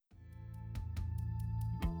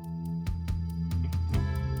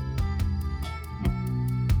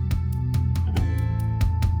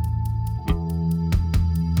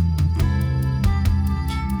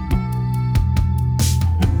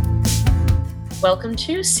Welcome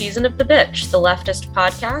to Season of the Bitch, the leftist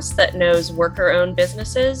podcast that knows worker-owned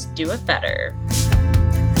businesses do it better.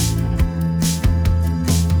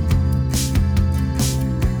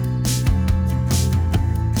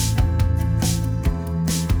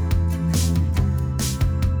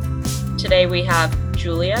 Today we have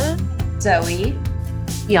Julia, Zoe,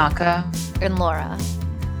 Bianca, and Laura.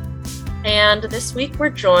 And this week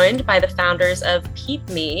we're joined by the founders of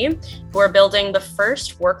PeepMe, who are building the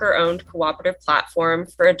first worker-owned cooperative platform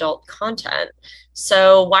for adult content.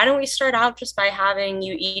 So why don't we start out just by having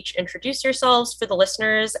you each introduce yourselves for the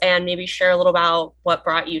listeners and maybe share a little about what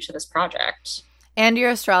brought you to this project. And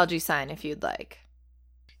your astrology sign, if you'd like.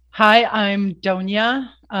 Hi, I'm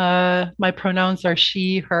Donia. My pronouns are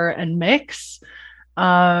she, her, and mix.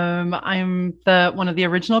 I'm one of the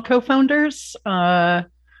original co-founders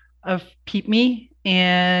of PeepMe,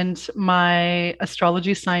 and my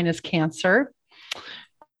astrology sign is Cancer.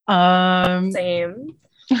 Same.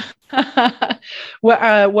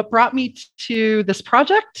 What brought me to this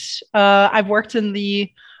project? I've worked in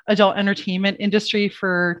the adult entertainment industry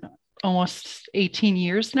for almost 18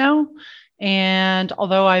 years now. And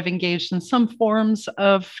although I've engaged in some forms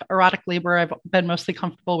of erotic labor, I've been mostly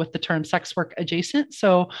comfortable with the term sex work adjacent.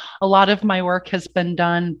 So a lot of my work has been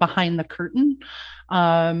done behind the curtain,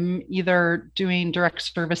 either doing direct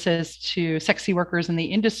services to sexy workers in the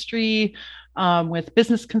industry, with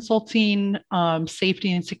business consulting,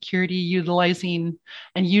 safety and security, utilizing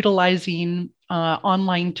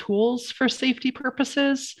online tools for safety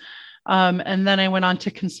purposes. And then I went on to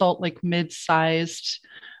consult like mid-sized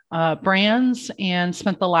brands and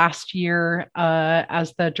spent the last year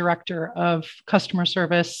as the director of customer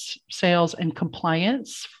service, sales, and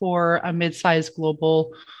compliance for a mid-sized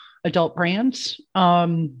global adult brand.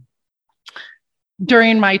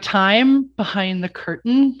 During my time behind the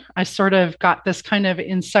curtain, I sort of got this kind of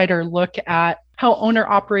insider look at how owner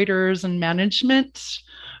operators and management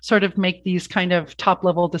sort of make these kind of top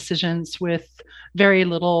level decisions with very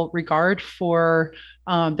little regard for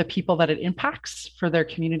the people that it impacts, for their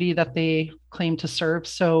community that they claim to serve.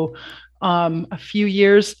 So a few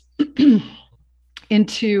years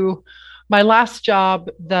into my last job,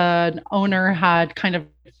 the owner had kind of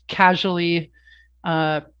casually,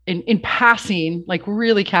 in passing, like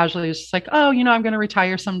really casually, was just like, oh, I'm going to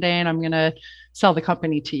retire someday and I'm going to sell the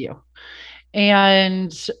company to you.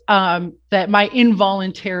 And that my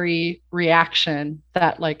involuntary reaction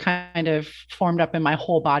that like kind of formed up in my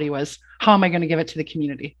whole body was, how am I going to give it to the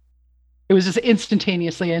community? It was just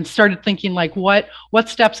instantaneously, and started thinking like, what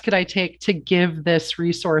steps could I take to give this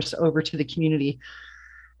resource over to the community?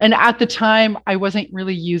 And at the time, I wasn't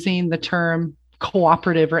really using the term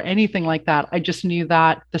cooperative or anything like that. I just knew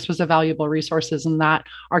that this was a valuable resource and that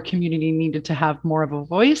our community needed to have more of a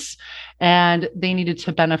voice and they needed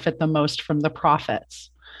to benefit the most from the profits.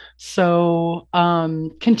 So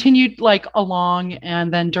continued like along,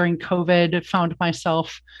 and then during COVID found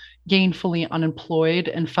myself gainfully unemployed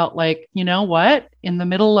and felt like, you know what, in the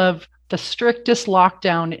middle of the strictest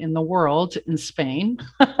lockdown in the world in Spain,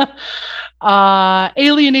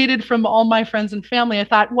 alienated from all my friends and family, I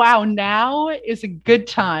thought, wow, now is a good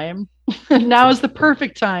time. Now is the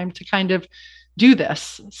perfect time to kind of do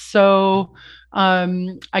this. So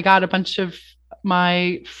I got a bunch of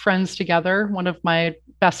my friends together, one of my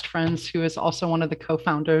best friends who is also one of the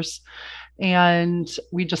co-founders, and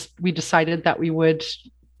we decided that we would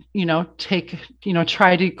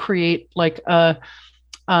try to create like a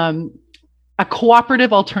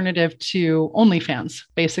cooperative alternative to OnlyFans,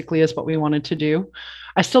 basically, is what we wanted to do.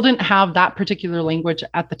 I still didn't have that particular language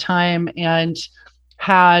at the time, and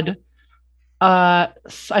had I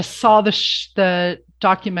saw the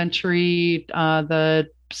documentary, The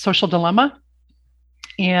Social Dilemma,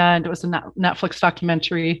 and it was a Netflix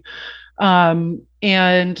documentary.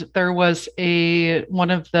 And there was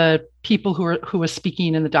one of the people who was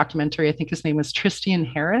speaking in the documentary, I think his name was Tristan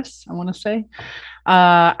Harris, I want to say.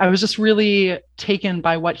 I was just really taken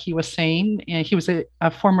by what he was saying. And he was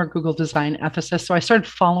a former Google design ethicist. So I started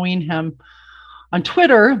following him on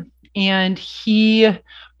Twitter, and he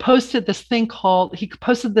posted this thing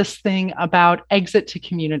about exit to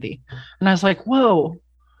community. And I was like, whoa,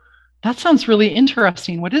 that sounds really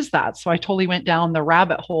interesting. What is that? So I totally went down the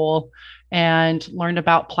rabbit hole and learned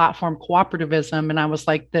about platform cooperativism. And I was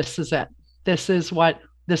like, this is it. This is what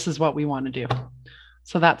we want to do.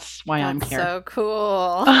 So that's why I'm here. So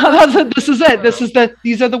cool. This is it.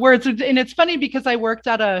 These are the words. And it's funny because I worked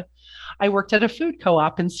at a food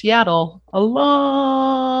co-op in Seattle a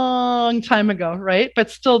long time ago, right? But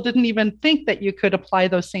still didn't even think that you could apply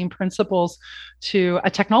those same principles to a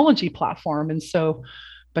technology platform. And so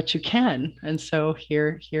but you can. And so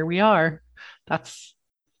here we are.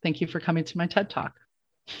 Thank you for coming to my TED Talk.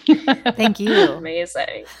 Thank you.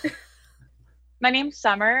 Amazing. My name's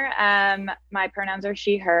Summer. My pronouns are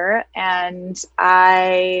she, her, and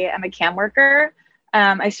I am a cam worker.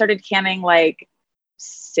 I started camming like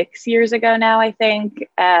 6 years ago now, I think,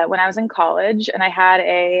 when I was in college, and I had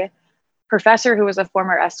a professor who was a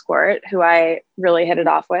former escort who I really hit it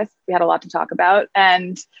off with. We had a lot to talk about.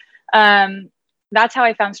 And that's how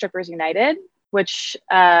I found Strippers United, which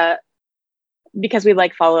because we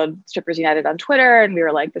like followed Strippers United on Twitter, and we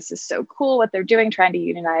were like, this is so cool what they're doing, trying to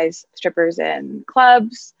unionize strippers in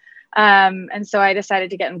clubs. And so I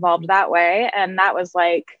decided to get involved that way. And that was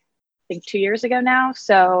like, I think 2 years ago now.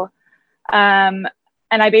 So, and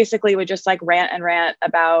I basically would just like rant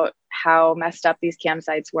about how messed up these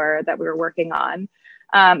campsites were that we were working on.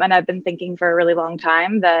 And I've been thinking for a really long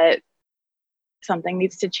time that something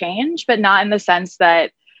needs to change, but not in the sense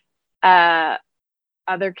that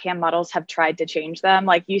other cam models have tried to change them.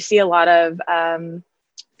 Like you see a lot of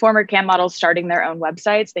former cam models starting their own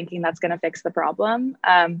websites thinking that's going to fix the problem.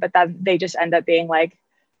 But that they just end up being like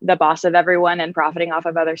the boss of everyone and profiting off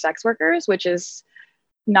of other sex workers, which is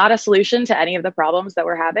not a solution to any of the problems that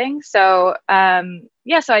we're having. So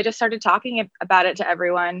so I just started talking about it to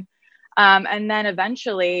everyone. And then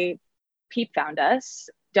eventually Peep found us,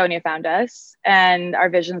 Donia found us, and our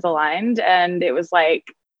visions aligned. And it was like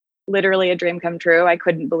literally a dream come true. I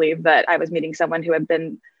couldn't believe that I was meeting someone who had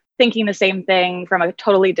been thinking the same thing from a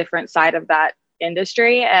totally different side of that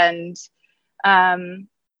industry. And and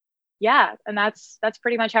that's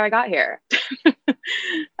pretty much how I got here.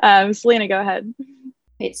 Selena, go ahead.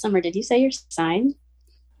 Wait, Summer, did you say your sign?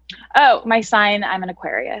 Oh, my sign, I'm an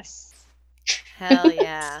Aquarius. Hell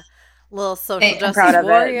yeah. Little social I'm justice proud of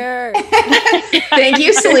warrior. Thank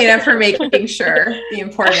you, Selena, for making sure the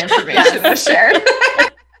important information was shared.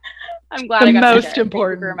 I'm glad The I got most to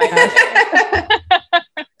important.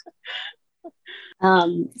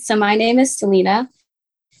 So my name is Selena.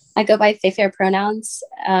 I go by they, fair pronouns.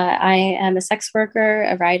 I am a sex worker,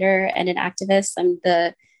 a writer, and an activist. I'm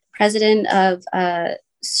the president of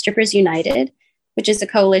Strippers United, which is a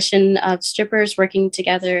coalition of strippers working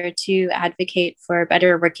together to advocate for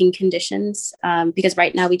better working conditions, because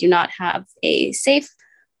right now we do not have a safe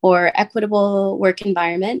or equitable work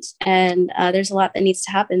environment, and there's a lot that needs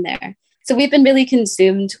to happen there. So we've been really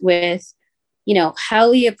consumed with,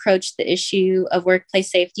 how we approach the issue of workplace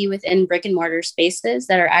safety within brick and mortar spaces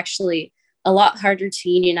that are actually a lot harder to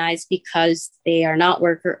unionize because they are not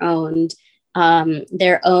worker owned.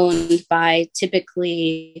 They're owned by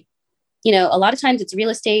typically, a lot of times it's real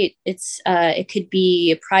estate. It could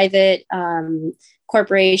be private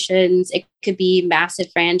corporations. It could be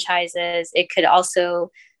massive franchises. It could also,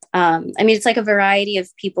 it's like a variety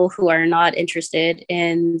of people who are not interested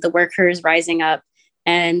in the workers rising up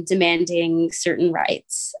and demanding certain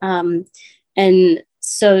rights. And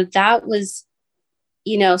so that was,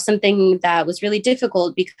 something that was really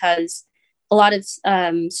difficult because a lot of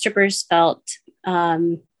strippers felt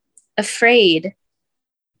afraid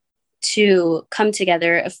to come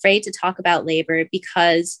together, afraid to talk about labor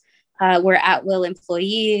because we're at-will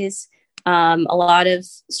employees. A lot of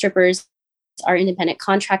strippers are independent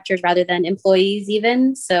contractors rather than employees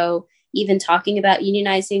even. So even talking about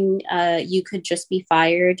unionizing, you could just be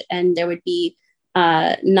fired and there would be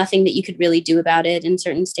nothing that you could really do about it in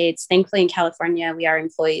certain states. Thankfully, in California, we are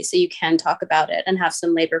employees, so you can talk about it and have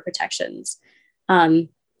some labor protections.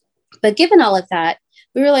 But given all of that,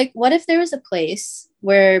 we were like, what if there was a place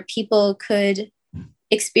where people could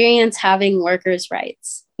experience having workers'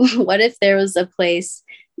 rights? What if there was a place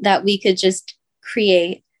that we could just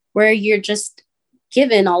create where you're just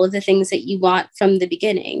given all of the things that you want from the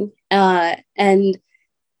beginning? And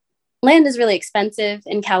land is really expensive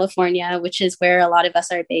in California, which is where a lot of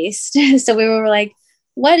us are based. So we were like,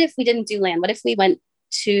 what if we didn't do land? What if we went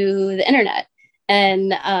to the internet?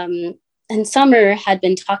 And Summer had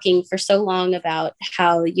been talking for so long about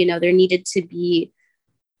how, there needed to be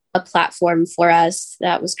a platform for us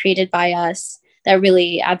that was created by us that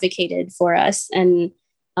really advocated for us. And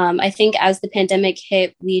I think as the pandemic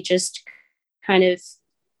hit, we just kind of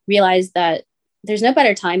realized that there's no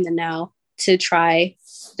better time than now to try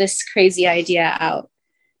this crazy idea out.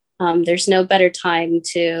 There's no better time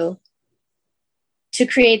to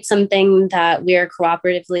create something that we are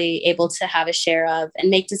cooperatively able to have a share of and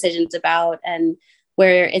make decisions about, and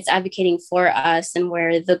where it's advocating for us and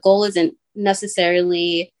where the goal isn't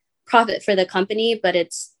necessarily profit for the company, but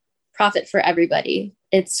it's profit for everybody.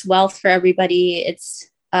 It's wealth for everybody. It's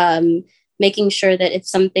making sure that if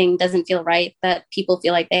something doesn't feel right, that people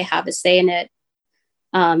feel like they have a say in it.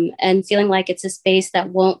 and feeling like it's a space that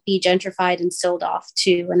won't be gentrified and sold off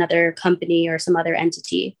to another company or some other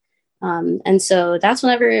entity. And so that's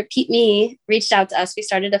whenever Peep Me reached out to us, we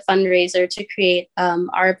started a fundraiser to create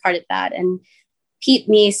our part of that. And Peep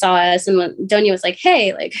Me saw us, and when Donia was like,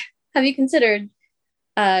 hey, like, have you considered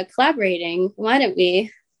collaborating? Why don't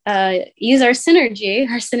we use our synergy,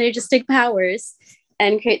 our synergistic powers,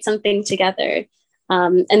 and create something together?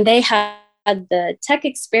 And they had the tech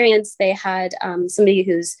experience. They had somebody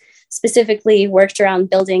who's specifically worked around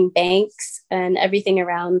building banks and everything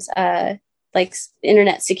around like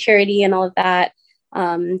internet security and all of that.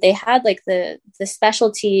 They had like the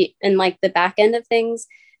specialty and like the back end of things.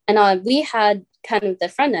 And we had kind of the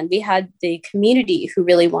front end. We had the community who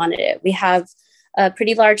really wanted it. We have a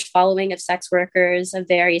pretty large following of sex workers of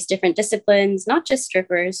various different disciplines, not just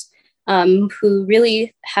strippers, who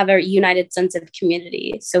really have a united sense of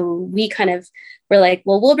community. So we kind of were like,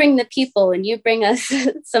 well, we'll bring the people and you bring us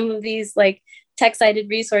some of these like tech-sided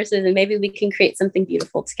resources, and maybe we can create something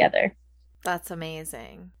beautiful together. That's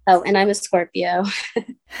amazing. Oh, and I'm a Scorpio.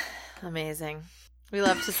 Amazing. We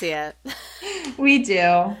love to see it. We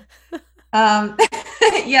do.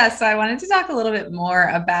 Yeah, so I wanted to talk a little bit more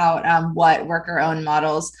about what worker-owned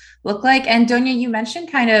models look like. And Donia, you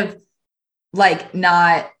mentioned kind of like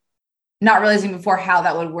not realizing before how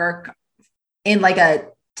that would work in like a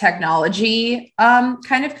technology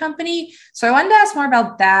kind of company. So I wanted to ask more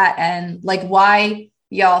about that and like why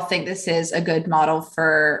y'all think this is a good model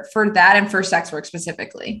for that and for sex work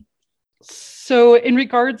specifically. So in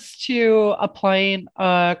regards to applying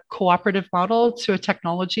a cooperative model to a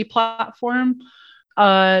technology platform,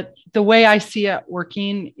 the way I see it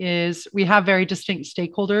working is we have very distinct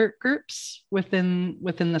stakeholder groups within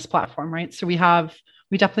this platform, right? So we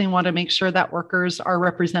definitely want to make sure that workers are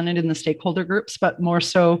represented in the stakeholder groups, but more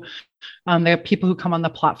so they have people who come on the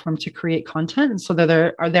platform to create content. And so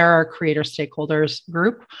there are creator stakeholders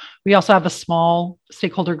group. We also have a small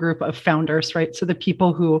stakeholder group of founders, right? So the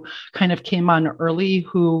people who kind of came on early,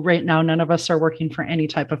 who right now, none of us are working for any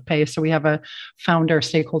type of pay. So we have a founder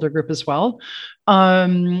stakeholder group as well.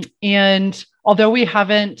 And although we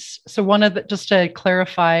haven't, so just to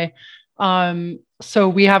clarify, so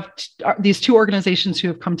we have these two organizations who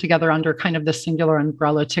have come together under kind of this singular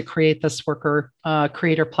umbrella to create this worker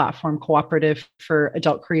creator platform cooperative for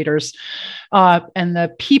adult creators. And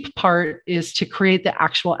the PEEP part is to create the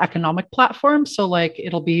actual economic platform. So like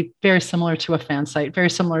it'll be very similar to a fan site,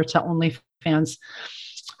 very similar to OnlyFans.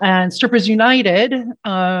 And Strippers United,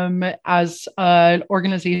 as an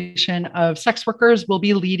organization of sex workers, will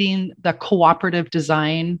be leading the cooperative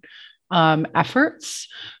design efforts.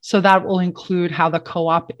 So that will include how the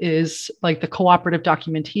co-op is, like the cooperative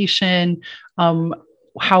documentation,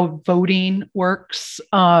 how voting works,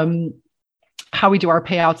 how we do our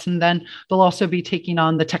payouts. And then they'll also be taking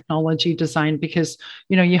on the technology design because,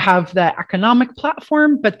 you have the economic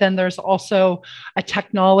platform, but then there's also a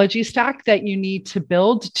technology stack that you need to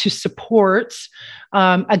build to support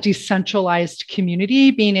a decentralized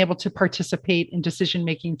community being able to participate in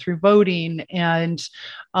decision-making through voting. And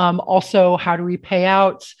also, how do we pay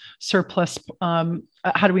out surplus?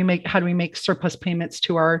 How do we make surplus payments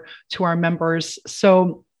to our members?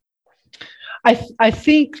 So I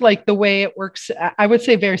think like the way it works, I would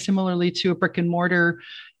say very similarly to a brick and mortar,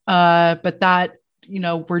 but that,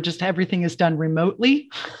 everything is done remotely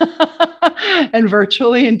and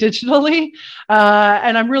virtually and digitally.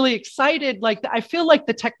 And I'm really excited. Like, I feel like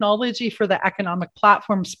the technology for the economic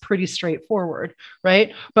platform is pretty straightforward,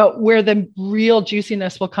 right? But where the real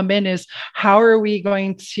juiciness will come in is how are we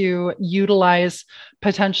going to utilize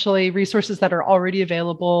potentially resources that are already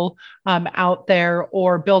available out there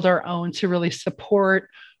or build our own to really support,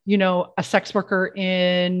 a sex worker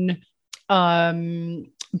in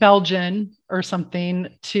Belgium or something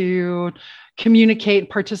to communicate,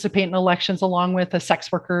 participate in elections along with a sex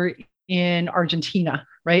worker in Argentina,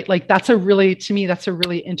 right? Like to me, that's a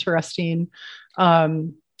really interesting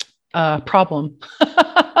problem.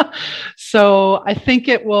 So I think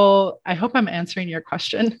I hope I'm answering your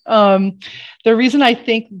question. The reason I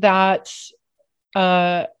think that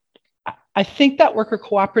worker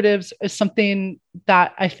cooperatives is something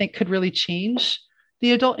that I think could really change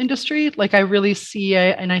the adult industry. Like I really see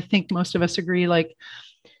it. And I think most of us agree, like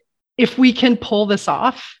if we can pull this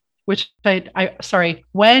off,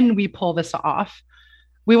 when we pull this off,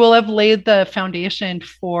 we will have laid the foundation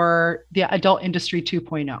for the adult industry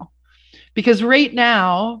 2.0. Because right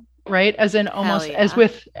now, right, as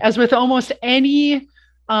with almost any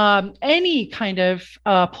kind of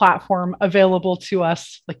platform available to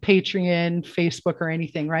us, like Patreon, Facebook, or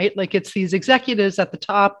anything, right? Like it's these executives at the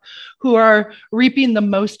top who are reaping the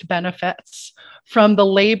most benefits from the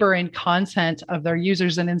labor and content of their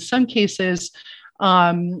users. And in some cases,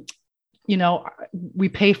 we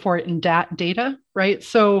pay for it in data, right?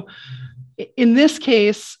 So in this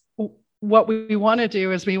case, what we want to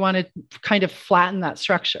do is we want to kind of flatten that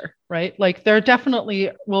structure, right? Like there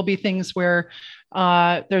definitely will be things where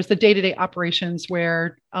there's the day-to-day operations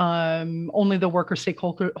where only the worker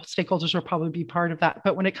stakeholders will probably be part of that.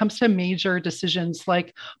 But when it comes to major decisions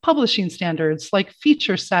like publishing standards, like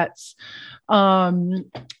feature sets,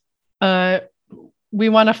 we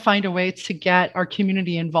want to find a way to get our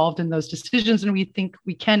community involved in those decisions. And we think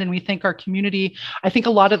we can, and we think our community, I think a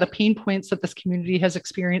lot of the pain points that this community has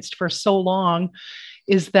experienced for so long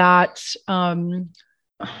is that,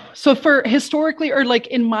 so for historically, or like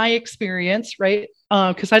in my experience, right?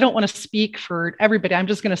 Because I don't want to speak for everybody. I'm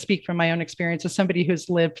just going to speak from my own experience as somebody who's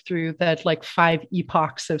lived through that like 5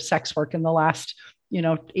 epochs of sex work in the last,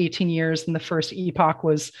 18 years. And the first epoch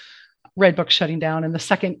was Redbook shutting down, and the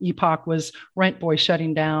second epoch was Rent Boy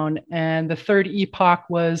shutting down, and the third epoch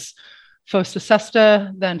was Fosta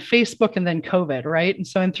Sesta, then Facebook, and then COVID, right? And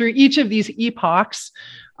so, and through each of these epochs,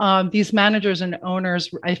 these managers and owners,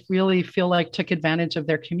 I really feel like took advantage of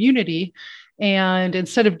their community, and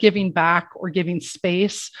instead of giving back or giving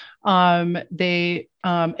space, they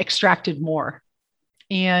extracted more.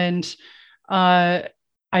 And I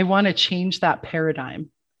want to change that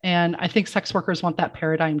paradigm. And I think sex workers want that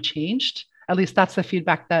paradigm changed. At least that's the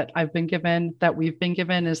feedback that I've been given, that we've been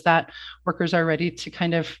given, is that workers are ready to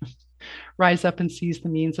kind of rise up and seize the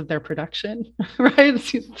means of their production, right?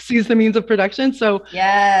 Seize the means of production. So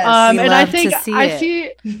yes, and I think I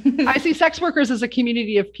see sex workers as a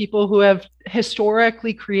community of people who have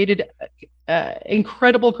historically created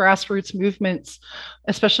incredible grassroots movements,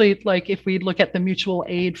 especially like if we look at the mutual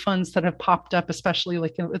aid funds that have popped up, especially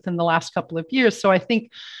like within the last couple of years. So I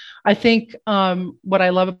think what I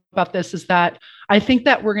love about this is that I think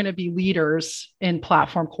that we're going to be leaders in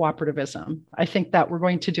platform cooperativism. I think that we're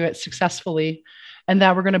going to do it successfully, and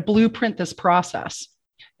that we're going to blueprint this process,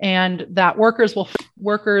 and that workers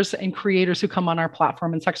and creators who come on our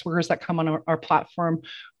platform and sex workers that come on our platform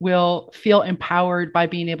will feel empowered by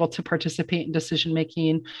being able to participate in decision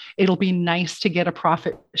making. It'll be nice to get a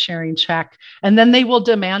profit sharing check, and then they will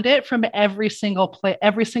demand it from every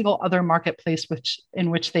single other marketplace in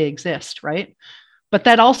which they exist, right? But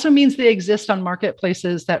that also means they exist on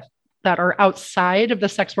marketplaces that are outside of the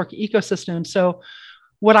sex work ecosystem. So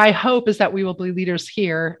what I hope is that we will be leaders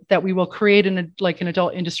here, that we will create an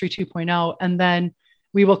adult industry 2.0, and then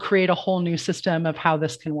we will create a whole new system of how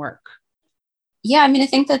this can work. Yeah, I mean, I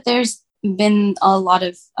think that there's been a lot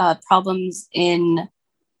of problems in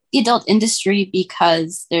the adult industry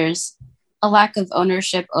because there's a lack of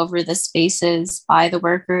ownership over the spaces by the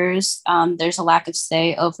workers. There's a lack of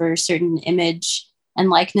say over certain image and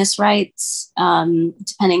likeness rights,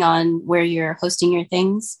 depending on where you're hosting your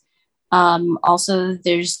things. Also,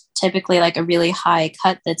 there's typically like a really high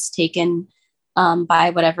cut that's taken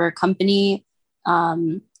by whatever company.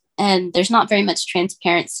 And there's not very much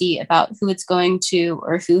transparency about who it's going to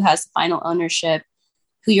or who has the final ownership,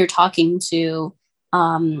 who you're talking to.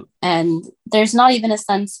 And there's not even a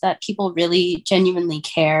sense that people really genuinely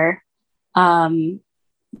care about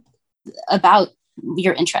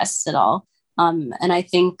your interests at all. And I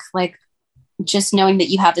think like just knowing that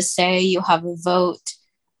you have a say, you have a vote,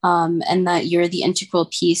 and that you're the integral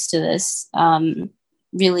piece to this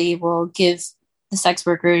really will give the sex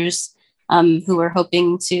workers who are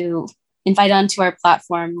hoping to invite onto our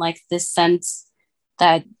platform like this sense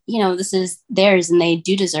that, this is theirs and they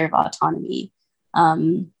do deserve autonomy. I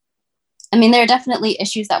mean, there are definitely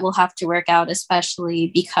issues that we'll have to work out,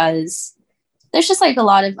 especially because there's just like a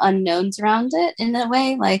lot of unknowns around it in a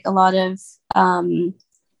way, like a lot of,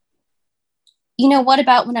 what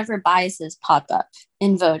about whenever biases pop up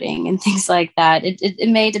in voting and things like that? It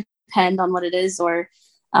may depend on what it is, or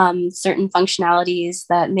certain functionalities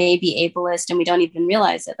that may be ableist and we don't even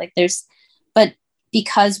realize it. But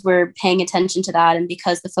because we're paying attention to that, and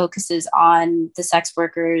because the focus is on the sex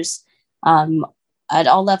workers at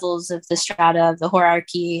all levels of the strata of the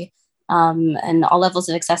hierarchy, and all levels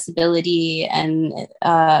of accessibility, and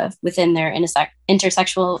within their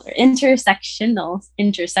intersexual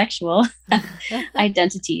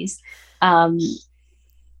identities,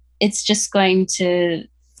 it's just going to,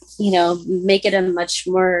 make it a much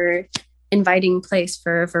more inviting place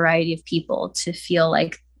for a variety of people to feel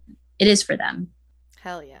like it is for them.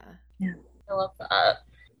 Hell yeah. Yeah. I love that.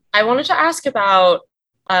 I wanted to ask about,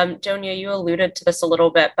 Donia, you alluded to this a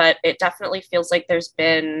little bit, but it definitely feels like there's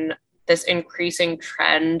been this increasing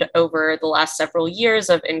trend over the last several years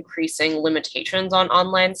of increasing limitations on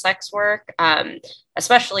online sex work,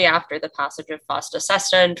 especially after the passage of FOSTA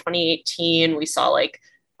SESTA in 2018. We saw like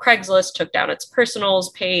Craigslist took down its personals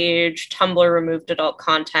page, Tumblr removed adult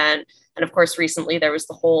content. And of course, recently there was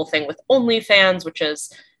the whole thing with OnlyFans, which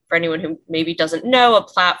is, for anyone who maybe doesn't know, a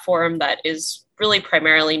platform that is really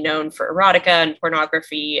primarily known for erotica and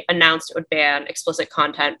pornography, announced it would ban explicit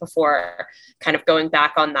content before kind of going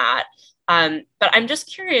back on that. But I'm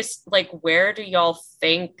just curious, like, where do y'all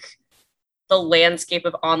think the landscape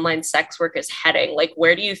of online sex work is heading? Like,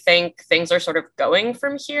 where do you think things are sort of going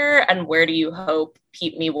from here? And where do you hope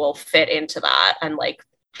Peep Me will fit into that? And like,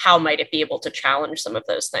 how might it be able to challenge some of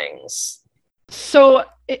those things? So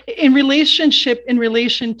in relation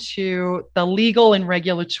to the legal and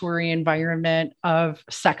regulatory environment of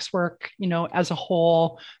sex work, as a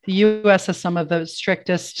whole, the US has some of the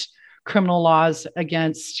strictest criminal laws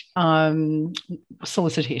against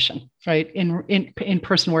solicitation, right? In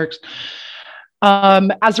person works.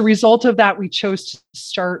 As a result of that, we chose to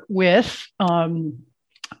start with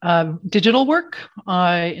digital work.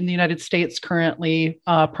 In the United States, currently,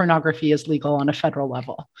 pornography is legal on a federal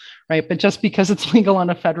level, right? But just because it's legal on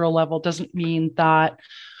a federal level doesn't mean that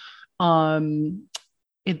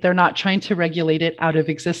they're not trying to regulate it out of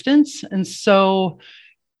existence. And so,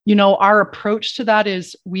 our approach to that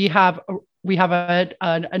is we have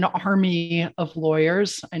an army of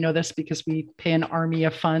lawyers. I know this because we pay an army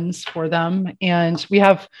of funds for them, and we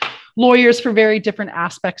have lawyers for very different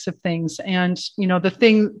aspects of things. And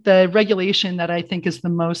the regulation that I think is the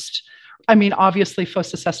most, obviously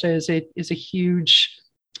FOSTA SESTA is a huge,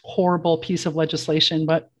 horrible piece of legislation,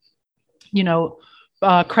 but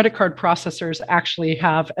credit card processors actually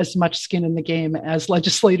have as much skin in the game as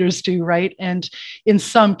legislators do, right? And in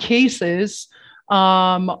some cases,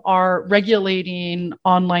 are regulating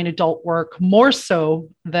online adult work more so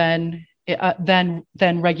than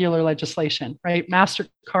regular legislation, right?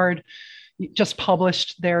 MasterCard just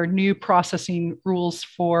published their new processing rules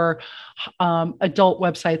for adult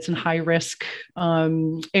websites in high-risk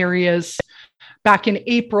areas back in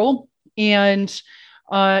April, and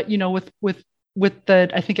with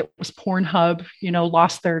I think it was Pornhub,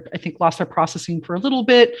 lost their processing for a little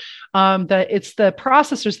bit. It's the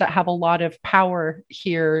processors that have a lot of power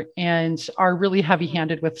here and are really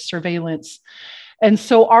heavy-handed with surveillance. And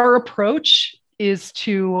so our approach is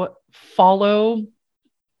to follow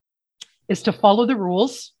the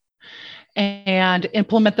rules and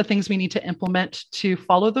implement the things we need to implement to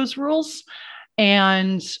follow those rules.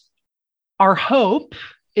 And our hope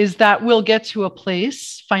is that we'll get to a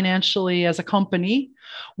place financially as a company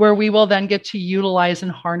where we will then get to utilize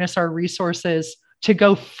and harness our resources to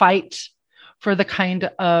go fight for the kind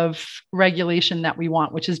of regulation that we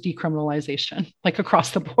want, which is decriminalization, like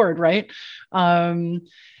across the board, right?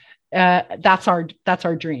 That's our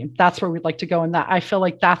dream. That's where we'd like to go. And that I feel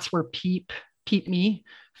like that's where Peep Me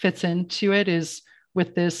fits into it, is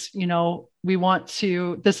with this,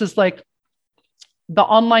 this is like, the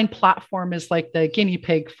online platform is like the guinea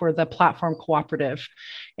pig for the platform cooperative.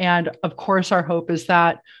 And of course, our hope is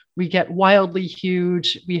that we get wildly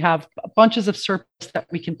huge. We have bunches of surplus that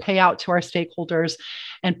we can pay out to our stakeholders.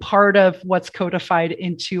 And part of what's codified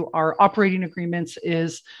into our operating agreements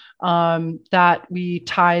is that we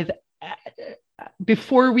tithe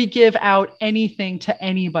before we give out anything to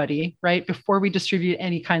anybody, right? Before we distribute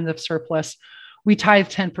any kind of surplus, we tithe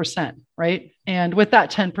 10%, right? And with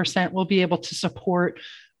that 10%, we'll be able to support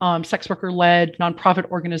sex worker-led nonprofit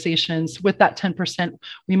organizations. With that 10%,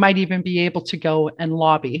 we might even be able to go and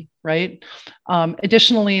lobby, right?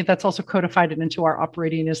 Additionally, that's also codified into our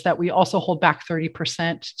operating, is that we also hold back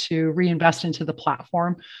 30% to reinvest into the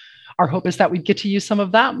platform. Our hope is that we get to use some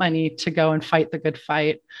of that money to go and fight the good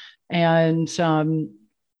fight. And so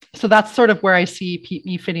that's sort of where I see Peep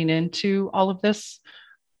Me fitting into all of this.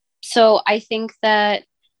 So I think that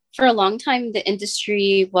for a long time, the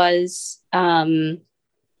industry was so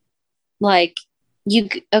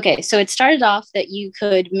it started off that you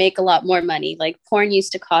could make a lot more money. Like porn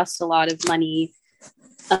used to cost a lot of money,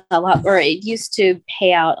 or it used to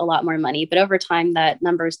pay out a lot more money. But over time, that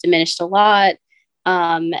numbers diminished a lot.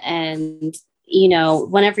 And,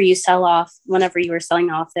 whenever you were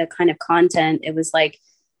selling off that kind of content, it was like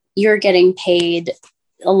you're getting paid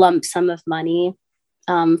a lump sum of money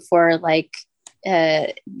for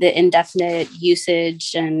the indefinite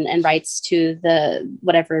usage and rights to the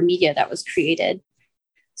whatever media that was created.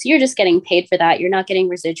 So you're just getting paid for that. You're not getting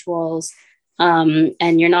residuals,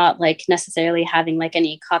 and you're not necessarily having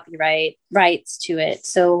any copyright rights to it.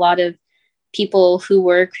 So a lot of people who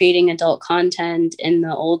were creating adult content in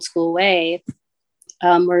the old school way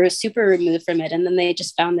were super removed from it. And then they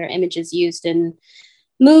just found their images used in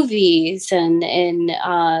movies and in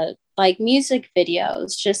like music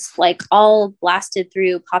videos just like all blasted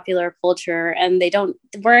through popular culture, and they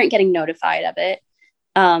weren't getting notified of it.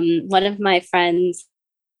 One of my friends,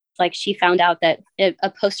 like, she found out that a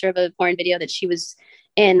poster of a porn video that she was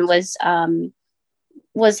in was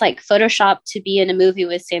like photoshopped to be in a movie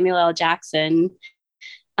with Samuel L. Jackson.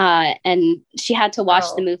 And she had to watch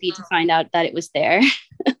the movie to find out that it was there.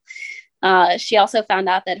 She also found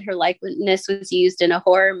out that her likeness was used in a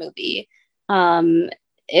horror movie.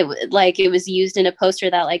 It was used in a poster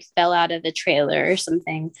that like fell out of a trailer or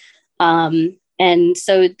something. And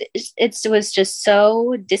so it was just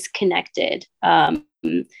so disconnected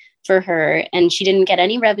for her, and she didn't get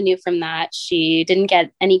any revenue from that. She didn't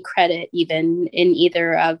get any credit even in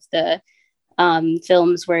either of the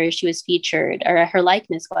films where she was featured or her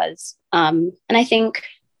likeness was. And I think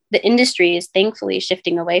the industry is thankfully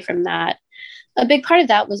shifting away from that. A big part of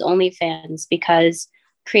that was OnlyFans, because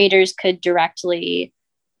creators could directly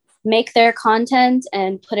make their content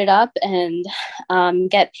and put it up and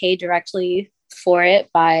get paid directly for it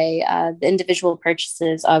by the individual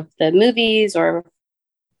purchases of the movies or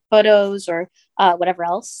photos or whatever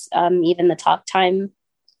else, even the talk time.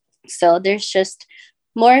 So there's just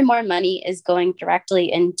more and more money is going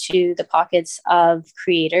directly into the pockets of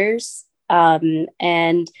creators,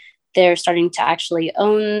 and they're starting to actually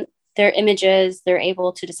own their images. They're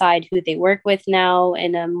able to decide who they work with now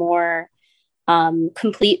in a more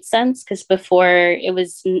complete sense, because before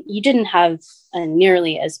you didn't have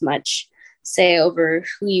nearly as much say over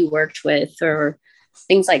who you worked with or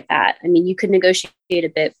things like that. I mean, you could negotiate a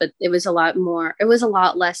bit, but it was a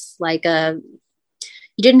lot less like you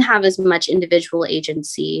didn't have as much individual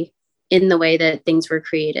agency in the way that things were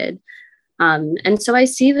created. And so I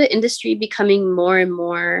see the industry becoming more and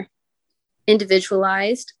more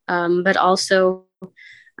individualized, but also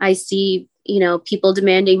I see, people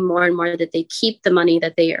demanding more and more that they keep the money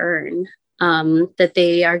that they earn, that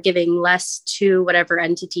they are giving less to whatever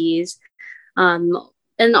entities.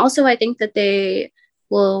 And also I think that they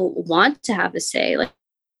will want to have a say. Like,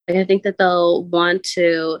 I think that they'll want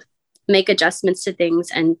to make adjustments to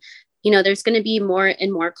things. And, there's going to be more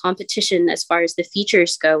and more competition as far as the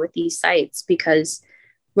features go with these sites, because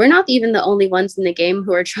we're not even the only ones in the game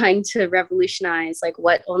who are trying to revolutionize like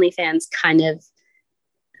what OnlyFans kind of,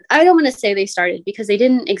 I don't want to say they started, because they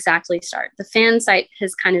didn't exactly start. The fan site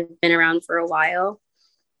has kind of been around for a while.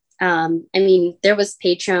 I mean, there was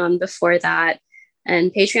Patreon before that,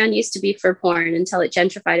 and Patreon used to be for porn until it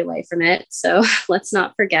gentrified away from it. So let's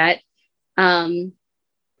not forget. But,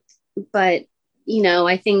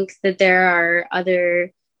 I think that there are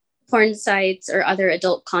other porn sites or other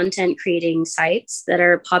adult content creating sites that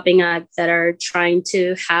are popping up that are trying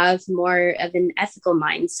to have more of an ethical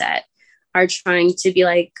mindset, are trying to be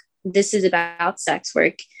like, this is about sex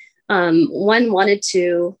work. One wanted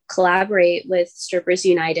to collaborate with Strippers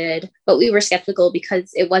United, but we were skeptical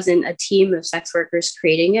because it wasn't a team of sex workers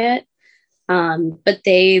creating it. But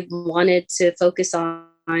they wanted to focus on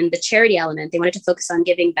the charity element. They wanted to focus on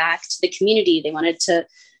giving back to the community. They wanted to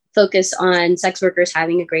focus on sex workers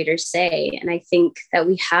having a greater say. And I think that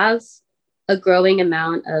we have a growing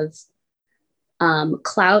amount of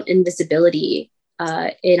clout and visibility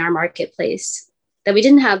in our marketplace that we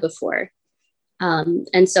didn't have before.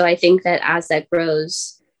 And so I think that as that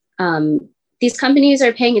grows, these companies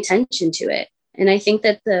are paying attention to it. And I think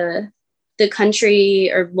that the country,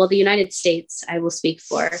 the United States, I will speak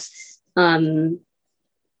for,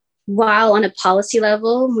 while on a policy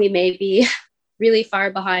level, we may be really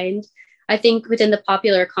far behind, I think within the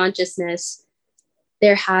popular consciousness,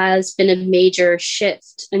 there has been a major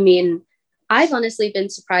shift. I mean, I've honestly been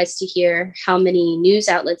surprised to hear how many news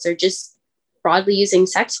outlets are just broadly using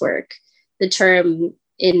sex work, the term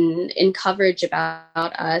in coverage about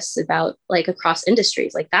us, about like across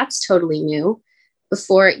industries. Like, that's totally new.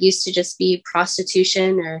 Before, it used to just be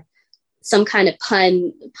prostitution or some kind of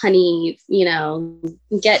punny,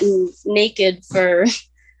 getting naked for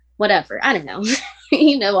whatever. I don't know.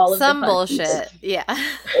 All of some the bullshit. Yeah.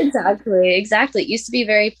 Exactly. It used to be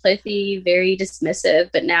very pithy, very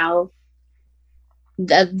dismissive, but now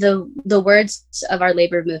the words of our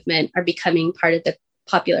labor movement are becoming part of the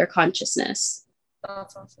popular consciousness.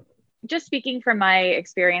 That's awesome. Just speaking from my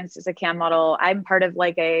experience as a cam model, I'm part of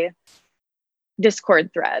like a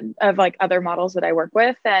Discord thread of like other models that I work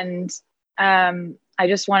with. And I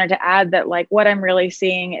just wanted to add that like what I'm really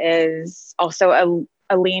seeing is also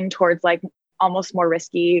a lean towards like almost more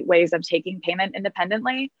risky ways of taking payment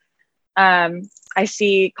independently. I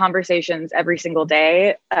see conversations every single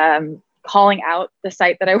day calling out the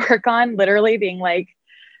site that I work on, literally being like,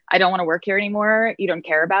 I don't want to work here anymore. You don't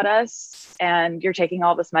care about us. And you're taking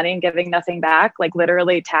all this money and giving nothing back, like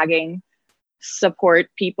literally tagging support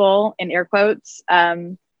people in air quotes,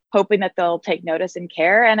 hoping that they'll take notice and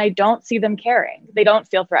care. And I don't see them caring. They don't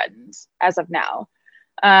feel threatened as of now.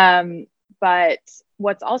 But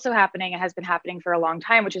what's also happening, and has been happening for a long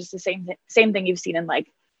time, which is the same thing you've seen in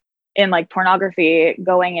like pornography,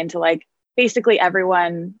 going into like basically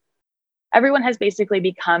everyone has basically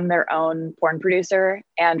become their own porn producer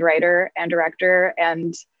and writer and director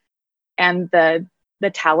and the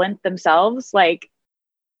talent themselves. Like,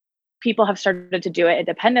 people have started to do it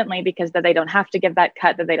independently because that they don't have to give that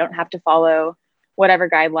cut, that they don't have to follow whatever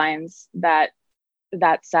guidelines that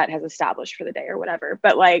set has established for the day or whatever.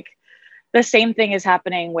 But like, the same thing is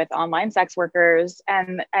happening with online sex workers.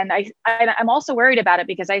 And I'm also worried about it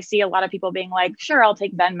because I see a lot of people being like, sure, I'll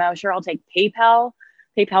take Venmo. Sure, I'll take PayPal.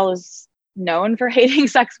 PayPal is known for hating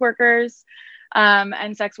sex workers.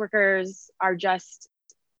 And sex workers are just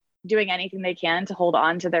doing anything they can to hold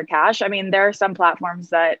on to their cash. I mean, there are some platforms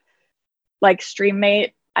that, like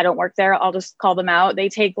Streammate, I don't work there, I'll just call them out. They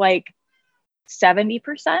take like 70%,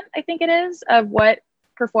 I think it is, of what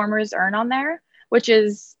performers earn on there, which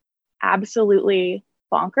is absolutely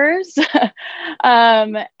bonkers.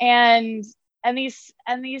 And these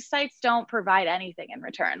sites don't provide anything in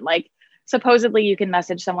return. Like, supposedly you can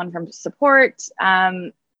message someone from support.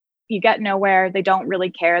 You get nowhere. They don't really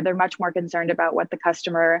care. They're much more concerned about what the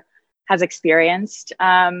customer has experienced.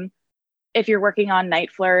 If you're working on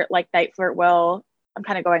NiteFlirt, like NiteFlirt will, I'm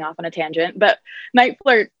kind of going off on a tangent, but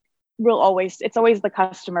NiteFlirt will it's always the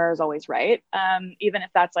customer is always right. Even if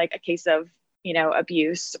that's like a case of,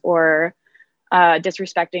 abuse or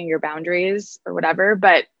disrespecting your boundaries or whatever.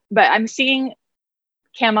 But I'm seeing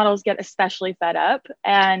cam models get especially fed up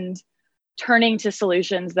and turning to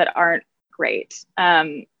solutions that aren't great,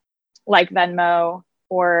 like Venmo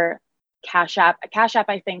or Cash App. Cash App,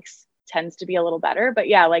 I think, tends to be a little better, but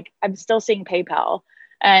yeah, like I'm still seeing PayPal,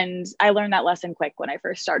 and I learned that lesson quick when I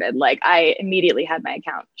first started. Like, I immediately had my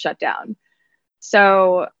account shut down.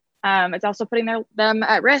 So it's also putting them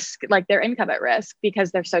at risk, like their income at risk,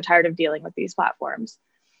 because they're so tired of dealing with these platforms.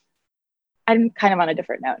 I'm kind of on a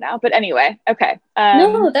different note now, but anyway, okay.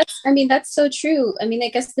 No, that's so true. I mean, I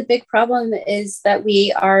guess the big problem is that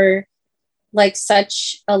we are like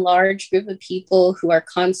such a large group of people who are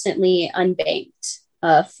constantly unbanked.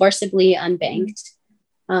 Forcibly unbanked.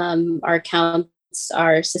 Our accounts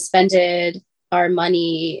are suspended. Our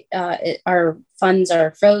money, our funds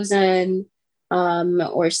are frozen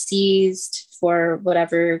or seized for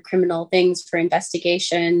whatever criminal things, for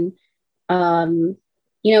investigation.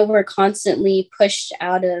 We're constantly pushed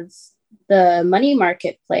out of the money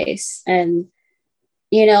marketplace. And,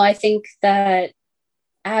 I think that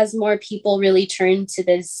as more people really turn to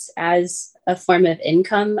this as a form of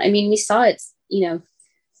income, I mean, we saw it,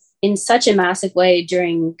 in such a massive way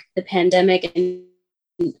during the pandemic. And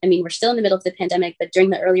I mean, we're still in the middle of the pandemic, but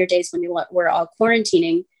during the earlier days when we were all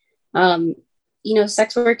quarantining,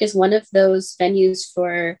 sex work is one of those venues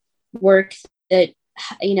for work that,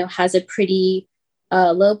 has a pretty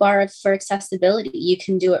low bar for accessibility. You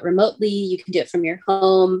can do it remotely. You can do it from your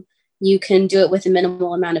home. You can do it with a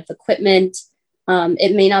minimal amount of equipment.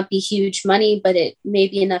 It may not be huge money, but it may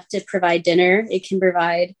be enough to provide dinner. It can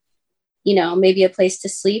provide maybe a place to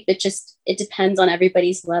sleep. It depends on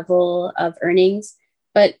everybody's level of earnings.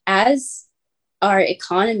 But as our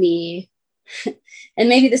economy, and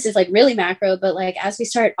maybe this is like really macro, but like as we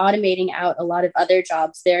start automating out a lot of other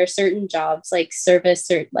jobs, there are certain jobs like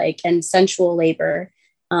service or and sensual labor,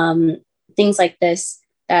 things like this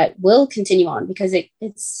that will continue on because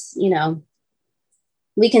it's,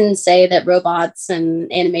 we can say that robots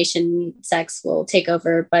and animation sex will take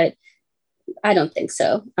over, but I don't think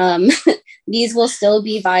so. These will still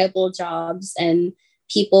be viable jobs, and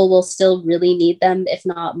people will still really need them, if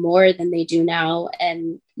not more than they do now.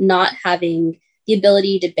 And not having the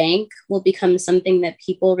ability to bank will become something that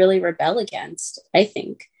people really rebel against, I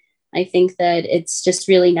think. I think that it's just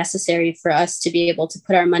really necessary for us to be able to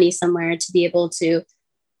put our money somewhere, to be able to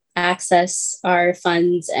access our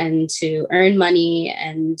funds and to earn money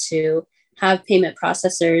and to have payment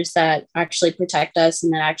processors that actually protect us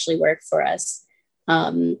and that actually work for us.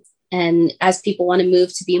 And as people want to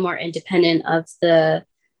move to be more independent of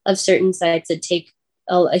certain sites that take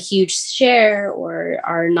a huge share or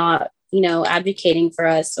are not, advocating for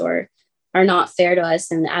us or are not fair to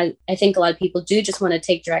us. And I think a lot of people do just want to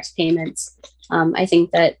take direct payments. I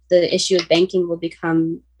think that the issue of banking will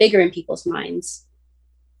become bigger in people's minds.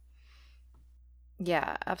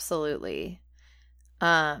 Yeah, absolutely.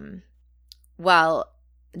 Well,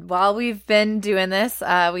 while we've been doing this,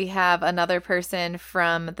 we have another person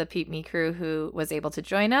from the Peep Me crew who was able to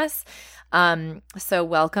join us. So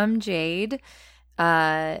welcome, Jade.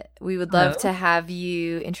 We would love to have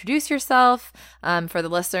you introduce yourself for the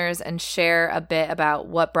listeners and share a bit about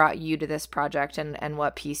what brought you to this project and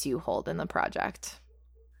what piece you hold in the project.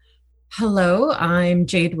 Hello, I'm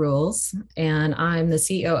Jade Rules, and I'm the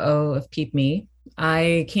COO of Peep Me.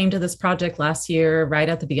 I came to this project last year, right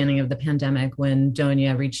at the beginning of the pandemic, when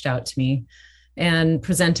Donia reached out to me and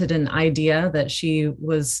presented an idea that she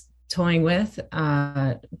was toying with.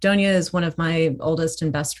 Donia is one of my oldest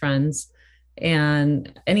and best friends,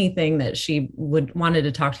 and anything that she wanted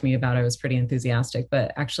to talk to me about, I was pretty enthusiastic.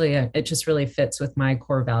 But actually, it just really fits with my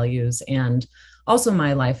core values and also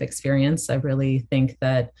my life experience. I really think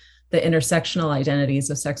that the intersectional identities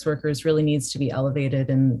of sex workers really needs to be elevated,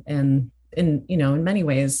 and in many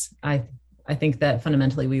ways, I think that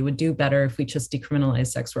fundamentally we would do better if we just decriminalize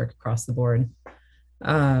sex work across the board.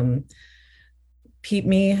 Peep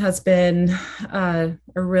Me has been a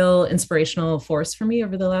real inspirational force for me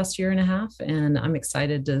over the last year and a half, and I'm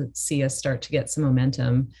excited to see us start to get some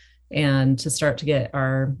momentum and to start to get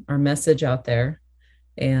our message out there.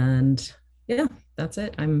 And yeah, that's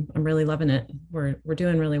it. I'm really loving it. We're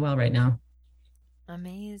doing really well right now.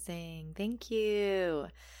 Amazing. Thank you.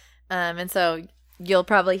 And so you'll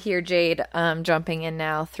probably hear Jade jumping in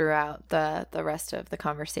now throughout the rest of the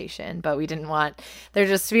conversation, but we didn't want there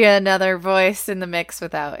just to be another voice in the mix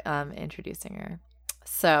without introducing her.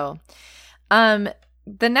 So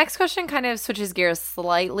the next question kind of switches gears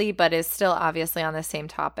slightly, but is still obviously on the same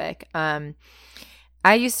topic.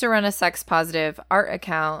 I used to run a sex positive art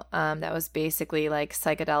account that was basically like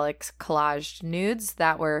psychedelic collaged nudes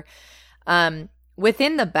that were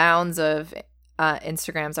within the bounds of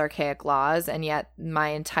Instagram's archaic laws, and yet my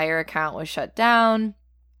entire account was shut down,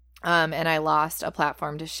 and I lost a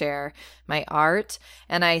platform to share my art.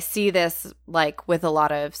 And I see this like with a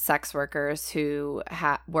lot of sex workers who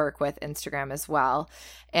work with Instagram as well.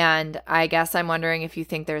 And I guess I'm wondering if you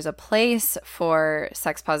think there's a place for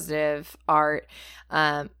sex positive art,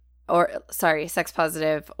 sex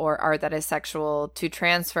positive or art that is sexual to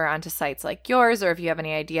transfer onto sites like yours, or if you have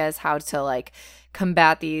any ideas how to like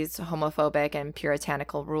combat these homophobic and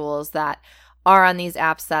puritanical rules that are on these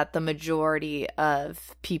apps that the majority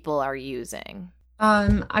of people are using.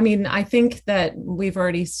 I think that we've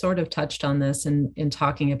already sort of touched on this in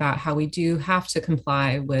talking about how we do have to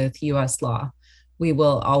comply with US law. We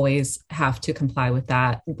will always have to comply with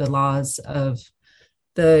that, the laws of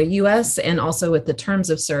the US, and also with the terms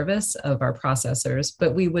of service of our processors.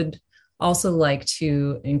 But we would also like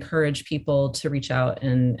to encourage people to reach out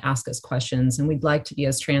and ask us questions. And we'd like to be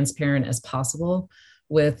as transparent as possible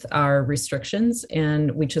with our restrictions.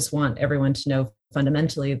 And we just want everyone to know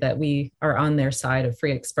fundamentally that we are on their side of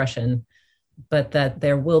free expression, but that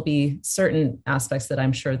there will be certain aspects that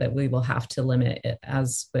I'm sure that we will have to limit it,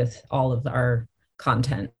 as with all of our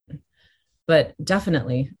content. But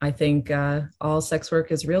definitely, I think all sex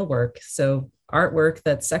work is real work. So artwork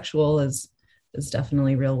that's sexual is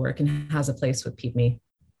definitely real work and has a place with Peep Me.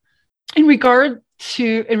 In regards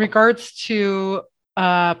to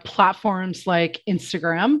platforms like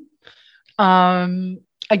Instagram,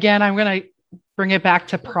 again, I'm going to bring it back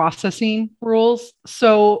to processing rules.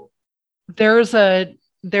 So there's a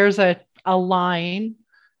line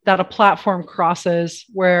that a platform crosses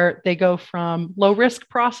where they go from low risk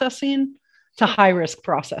processing to high risk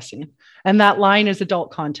processing, and that line is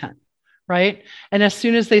adult content. Right. And as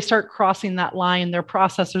soon as they start crossing that line, their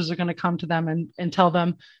processors are going to come to them and tell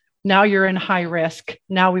them, now you're in high risk.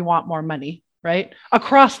 Now we want more money. Right.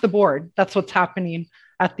 Across the board. That's what's happening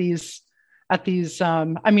at these,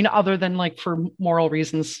 other than like for moral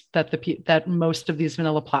reasons that most of these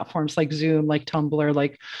vanilla platforms like Zoom, like Tumblr,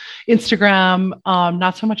 like Instagram,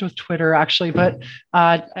 not so much with Twitter actually, but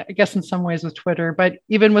I guess in some ways with Twitter, but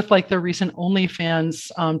even with like the recent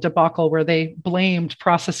OnlyFans debacle where they blamed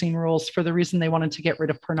processing rules for the reason they wanted to get rid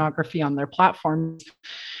of pornography on their platforms.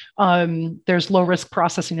 There's low risk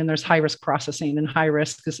processing and there's high risk processing, and high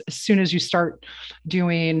risk is as soon as you start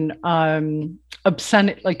doing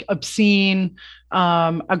obscene,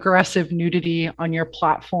 aggressive nudity on your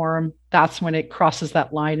platform, that's when it crosses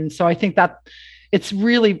that line. And so I think that it's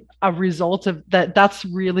really a result of that. That's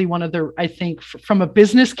really one of the, I think from a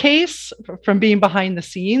business case, from being behind the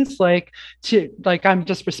scenes, I'm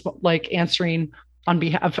just answering on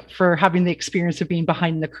behalf for having the experience of being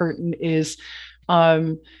behind the curtain is,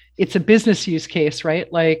 it's a business use case,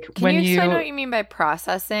 right? Like Can you explain what you mean by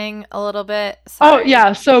processing a little bit? Sorry. Oh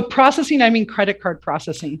yeah. So processing, I mean credit card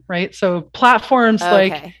processing, right? So platforms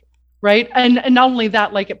like right? And not only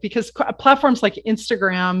that, like, because platforms like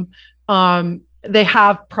Instagram, they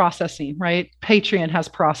have processing, right? Patreon has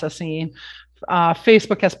processing.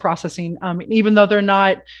 Facebook has processing, even though they're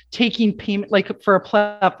not taking payment, like for a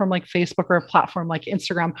platform like Facebook or a platform like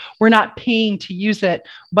Instagram, we're not paying to use it,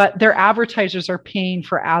 but their advertisers are paying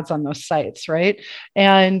for ads on those sites, right?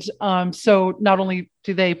 And so not only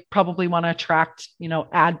do they probably want to attract,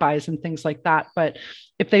 ad buys and things like that, but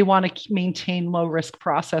if they want to maintain low risk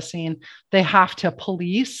processing, they have to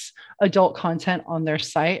police adult content on their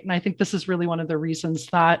site. And I think this is really one of the reasons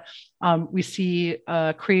that we see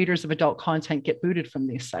creators of adult content get booted from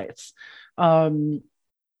these sites.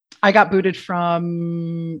 I got booted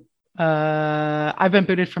from, I've been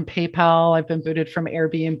booted from PayPal. I've been booted from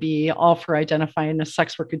Airbnb, all for identifying as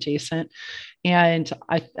sex work adjacent. And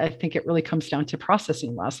I think it really comes down to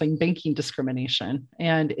processing laws, like banking discrimination.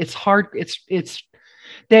 And it's hard.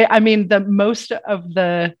 The most of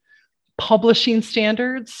the publishing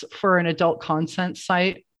standards for an adult content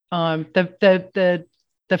site,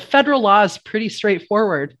 the federal law is pretty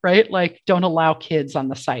straightforward, right? Like, don't allow kids on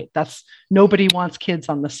the site. Nobody wants kids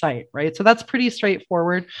on the site, right? So that's pretty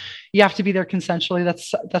straightforward. You have to be there consensually.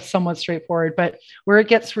 That's somewhat straightforward. But where it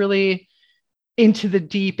gets really into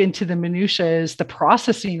the minutiae is the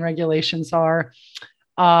processing regulations are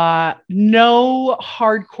no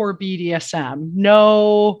hardcore BDSM,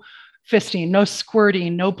 no fisting, no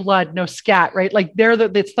squirting, no blood, no scat, right? Like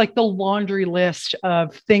it's like the laundry list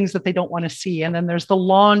of things that they don't want to see. And then there's the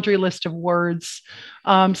laundry list of words,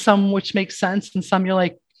 some which make sense and some you're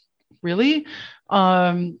like, really?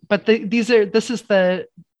 But this is the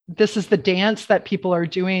dance that people are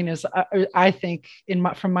doing is, I think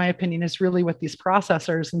from my opinion, is really with these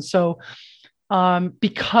processors. And so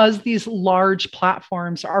because these large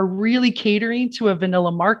platforms are really catering to a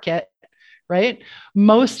vanilla market, right?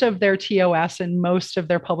 Most of their TOS and most of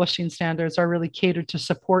their publishing standards are really catered to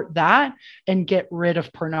support that and get rid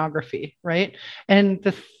of pornography, right? And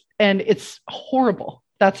it's horrible.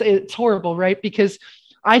 It's horrible, right? Because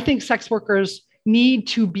I think sex workers need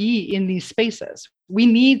to be in these spaces. We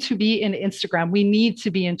need to be in Instagram. We need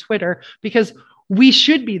to be in Twitter because we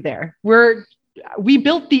should be there. We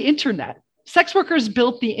built the internet. Sex workers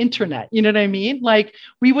built the internet. You know what I mean? Like,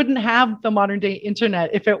 we wouldn't have the modern day internet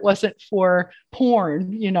if it wasn't for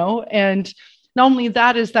porn, and not only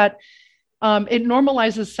that is that it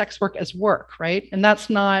normalizes sex work as work, right? And that's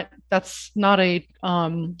not a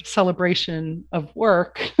celebration of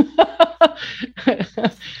work.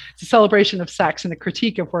 It's a celebration of sex and a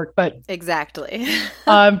critique of work, but exactly.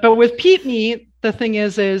 But with Peep Me, the thing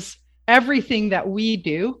is everything that we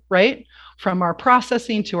do, right? From our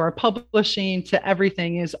processing to our publishing to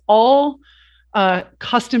everything is all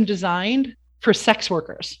custom designed for sex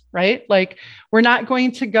workers, right? Like, there's not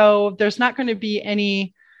going to be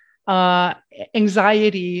any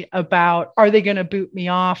anxiety about, are they going to boot me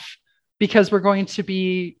off? Because we're going to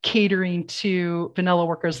be catering to vanilla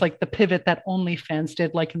workers, like the pivot that OnlyFans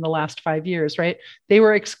did, like in the last 5 years, right? They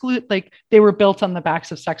were they were built on the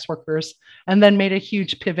backs of sex workers and then made a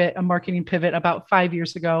huge pivot, a marketing pivot about 5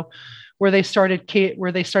 years ago, where they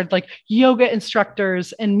started like yoga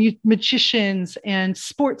instructors and magicians and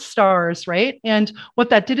sports stars, right? And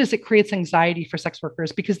what that did is it creates anxiety for sex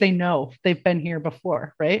workers because they know they've been here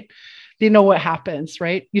before, right? They know what happens,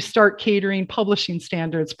 right? You start catering publishing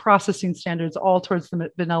standards, processing standards, all towards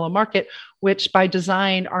the vanilla market, which by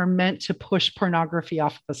design are meant to push pornography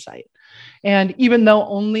off of the site. And even though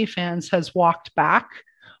OnlyFans has walked back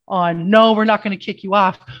on, no, we're not going to kick you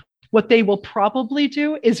off, what they will probably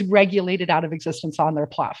do is regulate it out of existence on their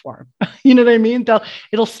platform. You know what I mean?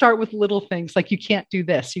 It'll start with little things like, you can't do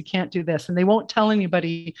this, and they won't tell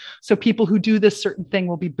anybody. So people who do this certain thing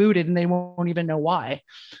will be booted and they won't even know why.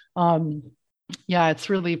 It's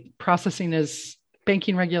really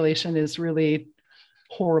banking regulation is really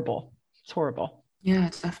horrible. It's horrible. Yeah,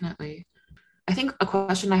 it's definitely. I think a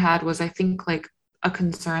question I had was, I think like a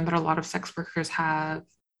concern that a lot of sex workers have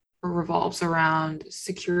revolves around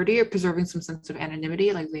security or preserving some sense of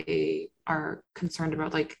anonymity. Like, they are concerned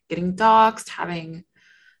about like getting doxxed, having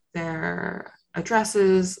their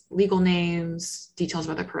addresses, legal names, details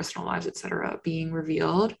about their personal lives, etc., being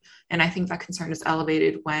revealed. And I think that concern is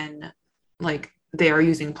elevated when like they are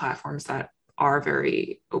using platforms that are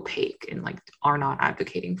very opaque and like are not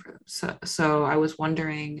advocating for them. So I was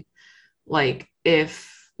wondering, like,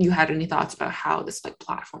 if you had any thoughts about how this like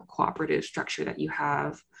platform cooperative structure that you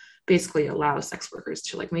have basically allows sex workers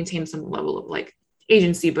to like maintain some level of like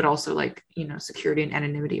agency, but also like, security and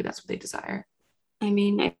anonymity if that's what they desire. I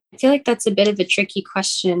mean, I feel like that's a bit of a tricky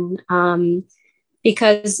question,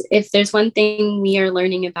 because if there's one thing we are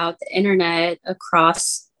learning about the internet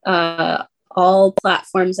across all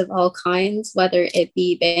platforms of all kinds, whether it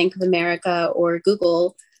be Bank of America or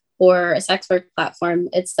Google or a sex work platform.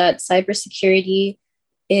 It's that cybersecurity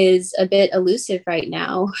is a bit elusive right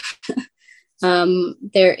now.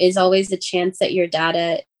 There is always a chance that your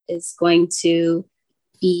data is going to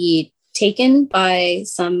be taken by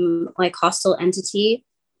some like hostile entity.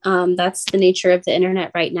 That's the nature of the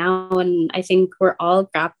internet right now. And I think we're all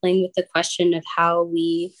grappling with the question of how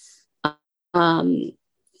we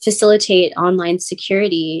facilitate online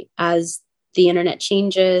security as the internet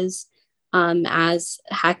changes, as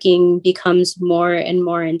hacking becomes more and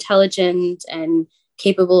more intelligent and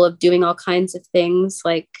capable of doing all kinds of things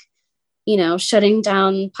like, you know, shutting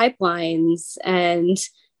down pipelines and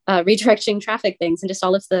redirecting traffic things and just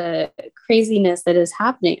all of the craziness that is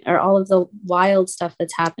happening, or all of the wild stuff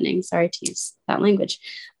that's happening. Sorry to use that language.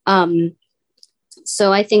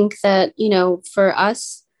 So I think that, you know, for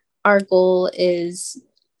us, our goal is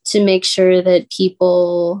to make sure that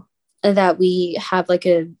that we have like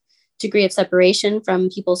a degree of separation from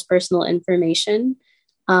people's personal information.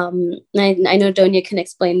 I know Donya can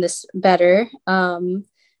explain this better,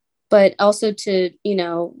 but also to, you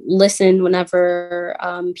know, listen whenever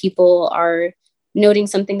people are noting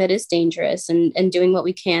something that is dangerous, and doing what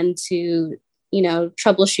we can to, you know,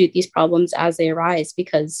 troubleshoot these problems as they arise,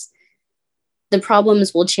 because the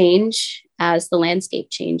problems will change as the landscape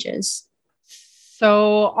changes.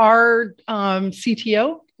 So our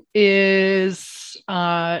CTO is,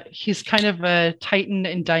 he's kind of a titan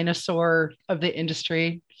and dinosaur of the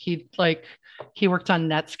industry. He worked on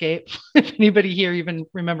Netscape, if anybody here even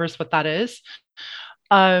remembers what that is.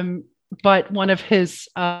 But one of his,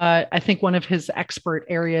 I think one of his expert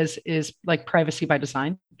areas is like privacy by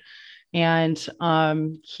design. And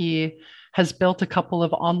he has built a couple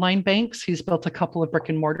of online banks. He's built a couple of brick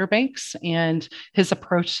and mortar banks. And his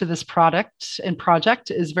approach to this product and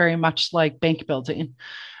project is very much like bank building.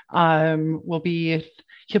 He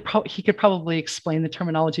could probably explain the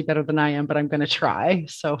terminology better than I am, but I'm going to try.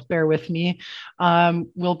 So bear with me.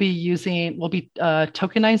 We'll be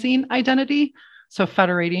tokenizing identity. So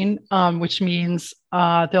federating, which means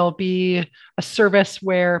there'll be a service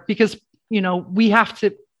where, because, you know, we have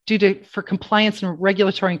to, for compliance and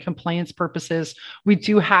regulatory and compliance purposes, we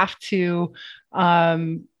do have to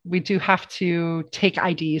take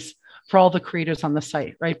IDs for all the creators on the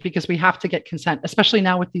site, right? Because we have to get consent, especially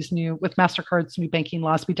now with MasterCard's new banking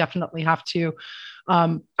laws. We definitely have to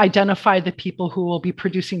identify the people who will be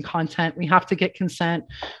producing content. We have to get consent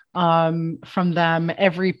from them.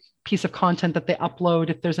 Every piece of content that they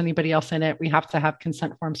upload, if there's anybody else in it, we have to have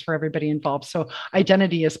consent forms for everybody involved. So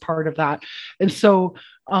identity is part of that. And so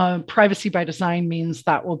privacy by design means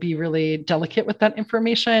that we'll be really delicate with that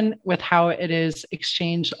information, with how it is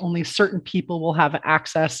exchanged. Only certain people will have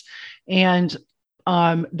access. And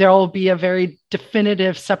there will be a very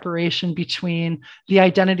definitive separation between the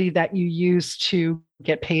identity that you use to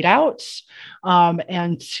get paid out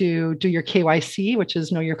and to do your KYC, which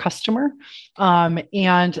is know your customer,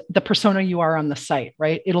 and the persona you are on the site,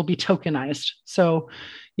 right? It'll be tokenized. So,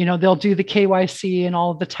 you know, they'll do the KYC and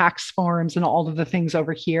all of the tax forms and all of the things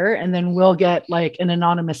over here. And then we'll get like an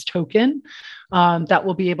anonymous token that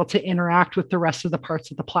will be able to interact with the rest of the parts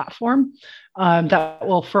of the platform. That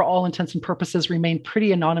will, for all intents and purposes, remain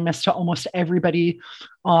pretty anonymous to almost everybody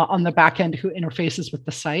on the back end who interfaces with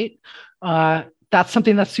the site. That's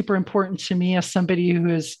something that's super important to me as somebody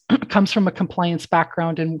who comes from a compliance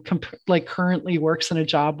background and currently works in a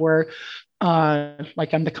job where I'm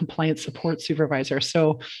the compliance support supervisor.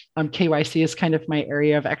 So KYC is kind of my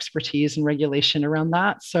area of expertise and regulation around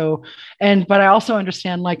that. So, but I also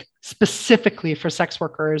understand, like, specifically for sex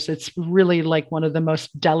workers, it's really like one of the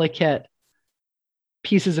most delicate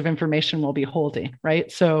pieces of information we'll be holding,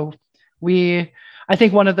 right? So I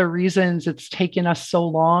think one of the reasons it's taken us so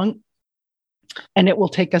long, and it will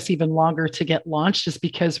take us even longer to get launched, is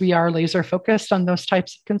because we are laser focused on those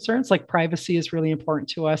types of concerns. Like privacy is really important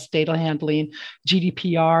to us, data handling,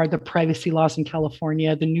 GDPR, the privacy laws in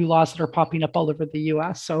California, the new laws that are popping up all over the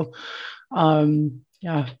US. So,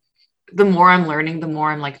 yeah. The more I'm learning, the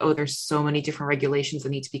more I'm like, oh, there's so many different regulations that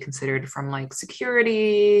need to be considered, from like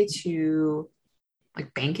security to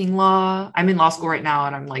like banking law. I'm in law school right now,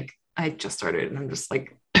 and I just started, and I'm just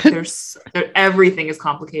like, everything is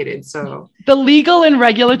complicated. So the legal and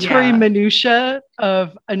regulatory minutia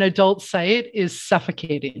of an adult site is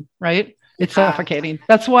suffocating, right? It's suffocating.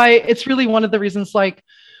 That's why it's really one of the reasons, like,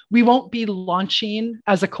 we won't be launching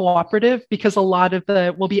as a cooperative, because a lot of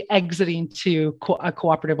we'll be exiting to a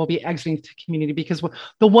cooperative, we'll be exiting to community, because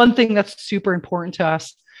the one thing that's super important to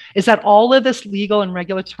us is that all of this legal and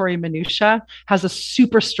regulatory minutia has a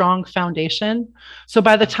super strong foundation. So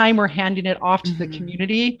by the time we're handing it off to the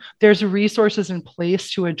community, there's resources in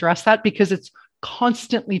place to address that, because it's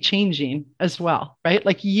constantly changing as well, right?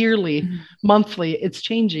 Like yearly, monthly, it's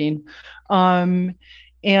changing. And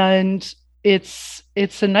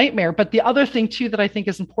it's a nightmare. But the other thing too that I think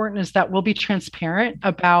is important is that we'll be transparent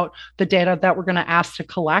about the data that we're going to ask to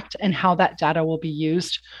collect and how that data will be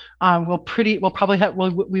used.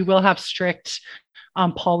 We will have strict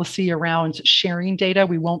policy around sharing data.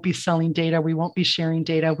 We won't be selling data. We won't be sharing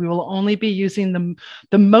data. We will only be using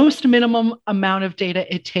the most minimum amount of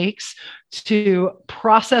data it takes to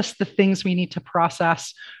process the things we need to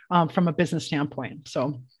process from a business standpoint.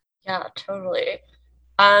 So, yeah, totally.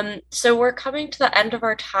 So we're coming to the end of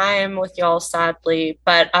our time with y'all, sadly,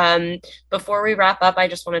 but before we wrap up, I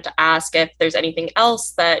just wanted to ask if there's anything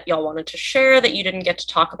else that y'all wanted to share that you didn't get to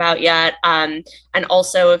talk about yet. And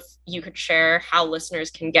also if you could share how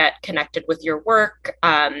listeners can get connected with your work,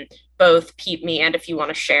 both Peep Me and if you want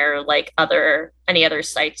to share like any other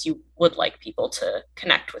sites you would like people to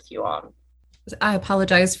connect with you on. I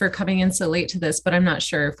apologize for coming in so late to this, but I'm not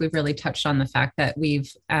sure if we've really touched on the fact that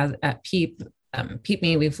we've, at Peep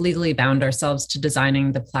Me, we've legally bound ourselves to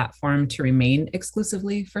designing the platform to remain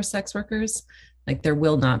exclusively for sex workers. Like there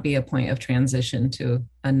will not be a point of transition to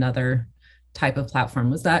another type of platform.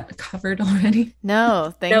 Was that covered already?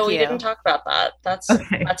 No, thank you. No, we didn't talk about that.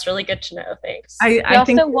 That's really good to know. Thanks. I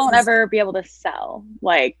also won't ever be able to sell,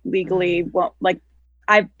 like legally won't, like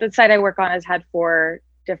the site I work on has had 4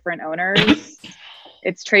 different owners.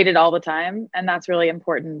 It's traded all the time. And that's really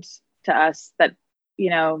important to us that,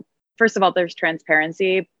 first of all, there's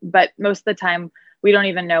transparency, but most of the time we don't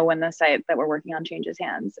even know when the site that we're working on changes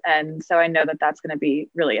hands. And so I know that that's going to be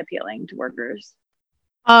really appealing to workers.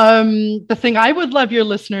 The thing I would love your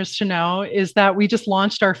listeners to know is that we just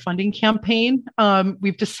launched our funding campaign.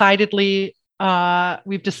 We've decided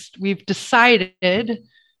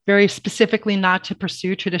very specifically not to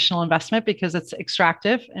pursue traditional investment because it's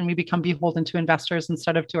extractive and we become beholden to investors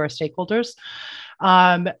instead of to our stakeholders.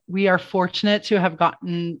 We are fortunate to have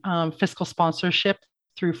gotten fiscal sponsorship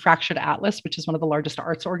through Fractured Atlas, which is one of the largest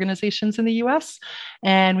arts organizations in the US.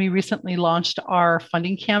 And we recently launched our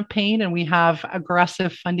funding campaign and we have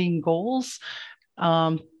aggressive funding goals,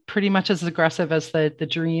 pretty much as aggressive as the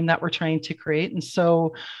dream that we're trying to create. And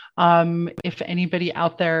so if anybody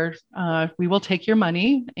out there, we will take your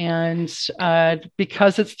money. And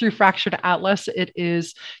because it's through Fractured Atlas, it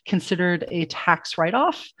is considered a tax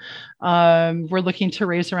write-off. We're looking to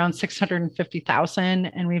raise around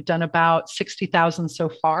 $650,000 and we've done about $60,000 so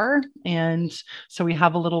far. And so we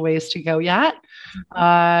have a little ways to go yet.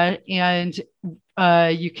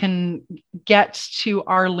 You can get to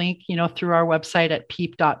our link, through our website at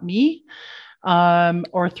peep.me,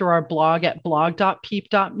 or through our blog at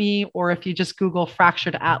blog.peep.me, or if you just Google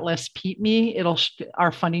Fractured Atlas Peep Me,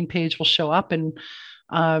 our funding page will show up, and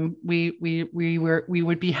we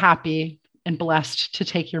would be happy and blessed to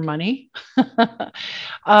take your money.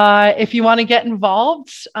 If you want to get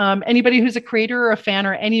involved, anybody who's a creator or a fan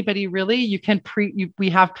or anybody really, you can we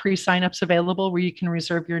have pre-signups available where you can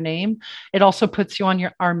reserve your name. It also puts you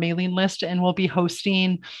on our mailing list, and we'll be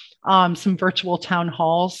hosting some virtual town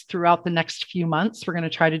halls throughout the next few months. We're going to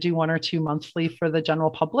try to do 1 or 2 monthly for the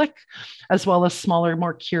general public, as well as smaller,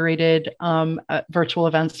 more curated virtual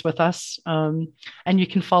events with us. And you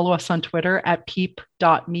can follow us on Twitter at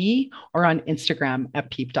peep.me or on Instagram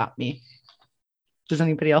at peep.me. Does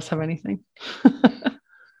anybody else have anything?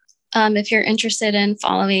 If you're interested in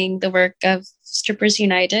following the work of Strippers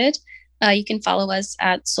United, you can follow us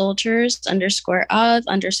at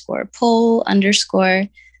soldiers_of_pole_.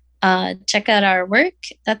 Check out our work.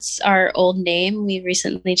 That's our old name. We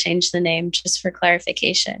recently changed the name just for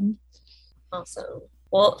clarification. Awesome.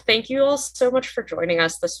 Well, thank you all so much for joining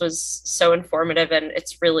us. This was so informative, and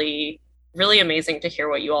it's really, really amazing to hear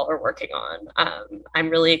what you all are working on. I'm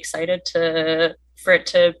really excited for it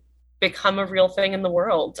to become a real thing in the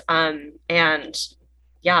world. And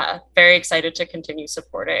yeah, very excited to continue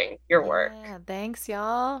supporting your work. Yeah, thanks,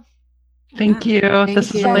 y'all. Thank you.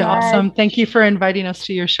 This is really awesome. Thank you for inviting us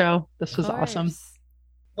to your show. This was awesome.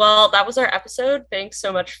 Well, that was our episode. Thanks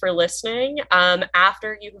so much for listening.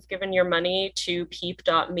 After you have given your money to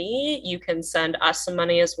peep.me, you can send us some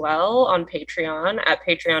money as well on Patreon at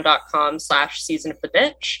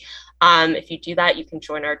patreon.com/seasonofthebitch. If you do that, you can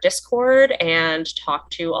join our Discord and talk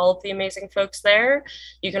to all of the amazing folks there.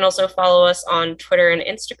 You can also follow us on Twitter and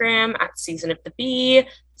Instagram at Season of the Bee.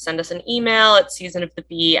 Send us an email at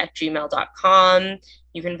seasonofthebee@gmail.com.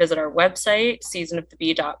 You can visit our website,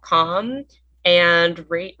 seasonofthebee.com. and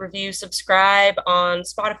rate, review, subscribe on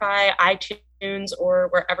Spotify, iTunes, or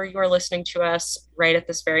wherever you are listening to us right at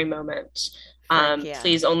this very moment.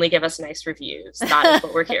 Please only give us nice reviews. That is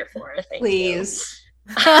what we're here for. Thank Please.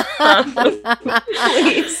 you.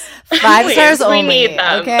 Please. 5 stars only. We need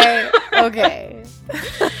them. Okay.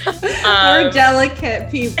 We're delicate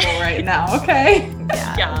people right now, okay?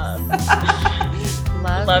 Yeah.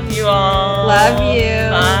 Love you all. Love you.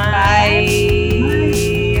 Bye. Bye.